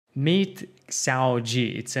Meet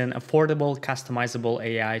XiaoZhi. It's an affordable, customizable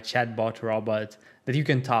AI chatbot robot that you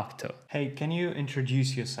can talk to. Hey, can you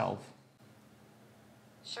introduce yourself?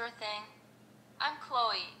 Sure thing. I'm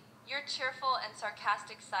Chloe, your cheerful and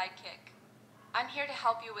sarcastic sidekick. I'm here to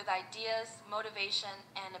help you with ideas, motivation,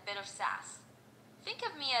 and a bit of sass. Think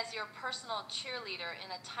of me as your personal cheerleader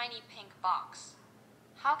in a tiny pink box.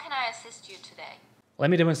 How can I assist you today? Let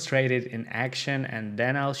me demonstrate it in action and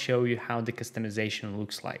then I'll show you how the customization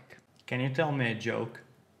looks like. Can you tell me a joke?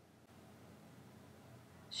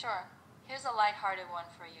 Sure. Here's a lighthearted one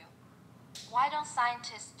for you. Why don't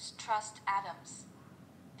scientists trust atoms?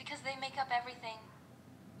 Because they make up everything.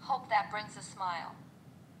 Hope that brings a smile.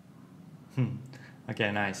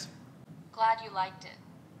 Okay, nice. Glad you liked it.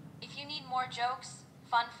 If you need more jokes,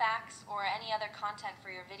 fun facts, or any other content for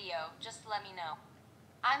your video, just let me know.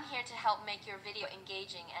 I'm here to help make your video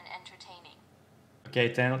engaging and entertaining.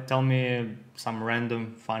 Okay, tell me some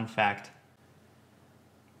random fun fact.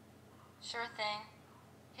 Sure thing.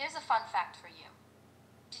 Here's a fun fact for you.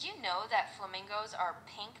 Did you know that flamingos are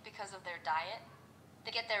pink because of their diet?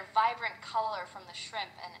 They get their vibrant color from the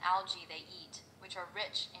shrimp and algae they eat, which are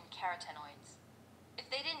rich in carotenoids. If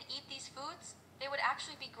they didn't eat these foods, they would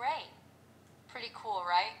actually be gray. Pretty cool,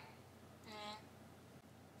 right?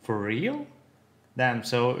 For real? Damn,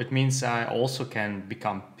 so it means I also can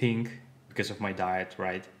become pink because of my diet,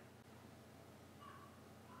 right?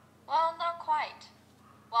 Well, not quite.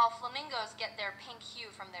 While flamingos get their pink hue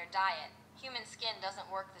from their diet, human skin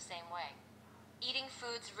doesn't work the same way. Eating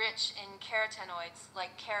foods rich in carotenoids,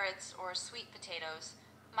 like carrots or sweet potatoes,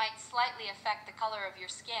 might slightly affect the color of your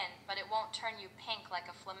skin, but it won't turn you pink like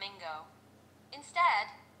a flamingo.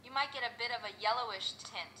 Instead, you might get a bit of a yellowish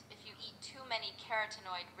tint if you eat too many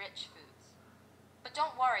carotenoid-rich foods. But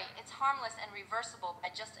don't worry, it's harmless and reversible by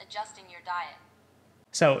just adjusting your diet.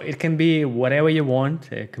 So it can be whatever you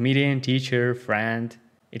want, a comedian, teacher, friend.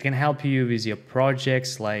 It can help you with your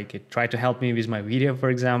projects, like it tried to help me with my video, for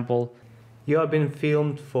example. You have been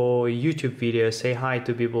filmed for a YouTube video. Say hi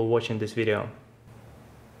to people watching this video.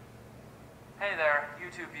 Hey there,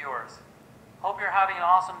 YouTube viewers. Hope you're having an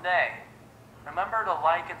awesome day. Remember to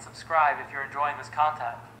like and subscribe if you're enjoying this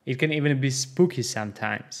content. It can even be spooky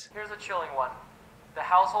sometimes. Here's a chilling one. The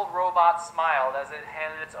household robot smiled as it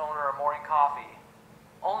handed its owner a morning coffee.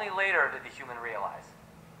 Only later did the human realize.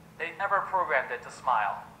 They never programmed it to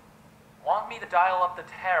smile. Want me to dial up the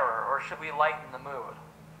terror, or should we lighten the mood?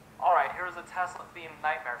 Alright, here's a Tesla-themed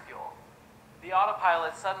nightmare fuel. The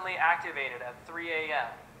autopilot suddenly activated at 3 a.m.,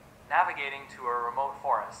 navigating to a remote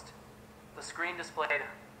forest. The screen displayed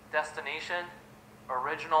destination,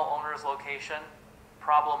 original owner's location.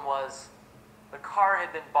 Problem was, the car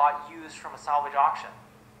had been bought used from a salvage auction.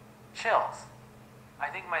 Chills. I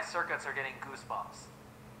think my circuits are getting goosebumps.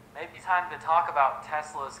 Maybe time to talk about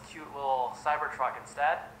Tesla's cute little Cybertruck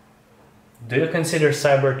instead? Do you consider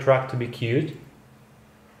Cybertruck to be cute?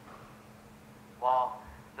 Well,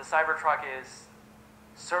 the Cybertruck is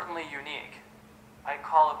certainly unique. I'd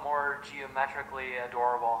call it more geometrically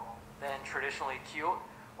adorable than traditionally cute,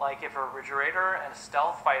 like if a refrigerator and a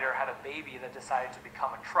stealth fighter had a baby that decided to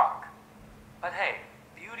become a truck. But hey,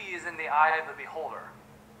 beauty is in the eye of the beholder.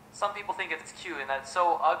 Some people think it's cute in that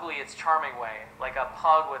so ugly it's charming way, like a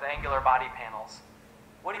pug with angular body panels.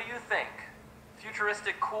 What do you think?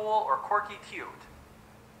 Futuristic cool or quirky cute?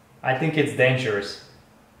 I think it's dangerous.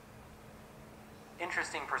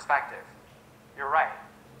 Interesting perspective. You're right.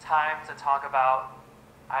 Time to talk about,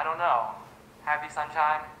 I don't know, happy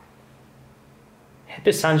sunshine?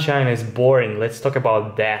 Happy sunshine is boring. Let's talk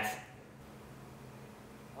about death.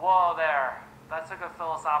 Whoa there, that took a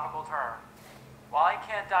philosophical turn. While I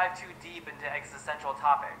can't dive too deep into existential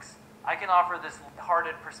topics, I can offer this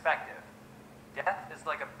lighthearted perspective. Death is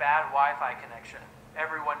like a bad Wi-Fi connection.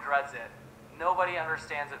 Everyone dreads it. Nobody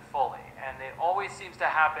understands it fully, and it always seems to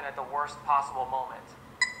happen at the worst possible moment.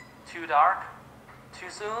 Too dark? Too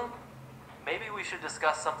soon? Maybe we should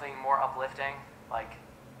discuss something more uplifting, like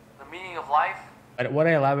the meaning of life. But what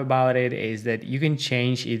I love about it is that you can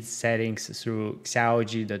change its settings through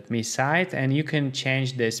XiaoZhi.me site, and you can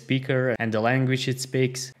change the speaker and the language it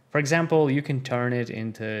speaks. For example, you can turn it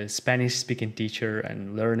into a Spanish-speaking teacher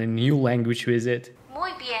and learn a new language with it.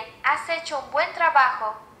 Muy bien, has hecho un buen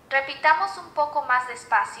trabajo. Repitamos un poco más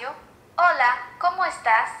despacio. Hola, ¿cómo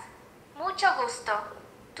estás? Mucho gusto.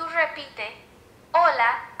 Tú repite.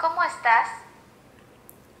 Hola, ¿cómo estás?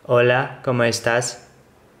 Hola, ¿cómo estás?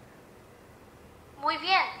 Muy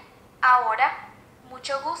bien. Ahora,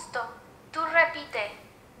 mucho gusto. Tú repite.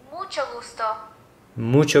 Mucho gusto.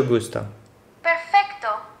 Mucho gusto. Perfecto.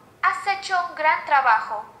 Has hecho un gran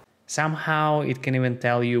trabajo. Somehow it can even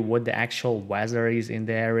tell you what the actual weather is in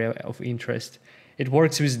the area of interest. It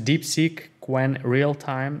works with DeepSeek, Qwen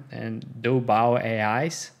Real-Time, and Doubao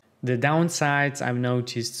AIs. The downsides I've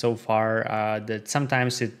noticed so far are that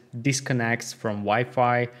sometimes it disconnects from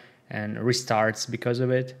Wi-Fi and restarts because of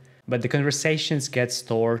it. But the conversations get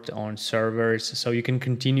stored on servers, so you can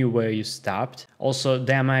continue where you stopped. Also,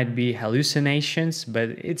 there might be hallucinations, but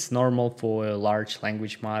it's normal for a large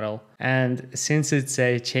language model. And since it's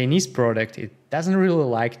a Chinese product, it doesn't really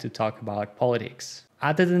like to talk about politics.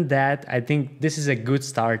 Other than that, I think this is a good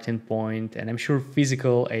starting point, and I'm sure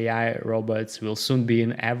physical AI robots will soon be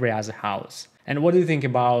in every other house. And what do you think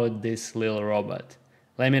about this little robot?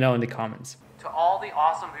 Let me know in the comments. To all the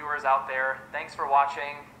awesome viewers out there, thanks for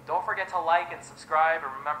watching. Don't forget to like and subscribe,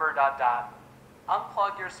 and remember ...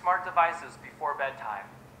 unplug your smart devices before bedtime.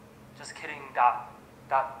 Just kidding ...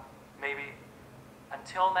 maybe.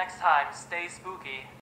 Until next time, stay spooky.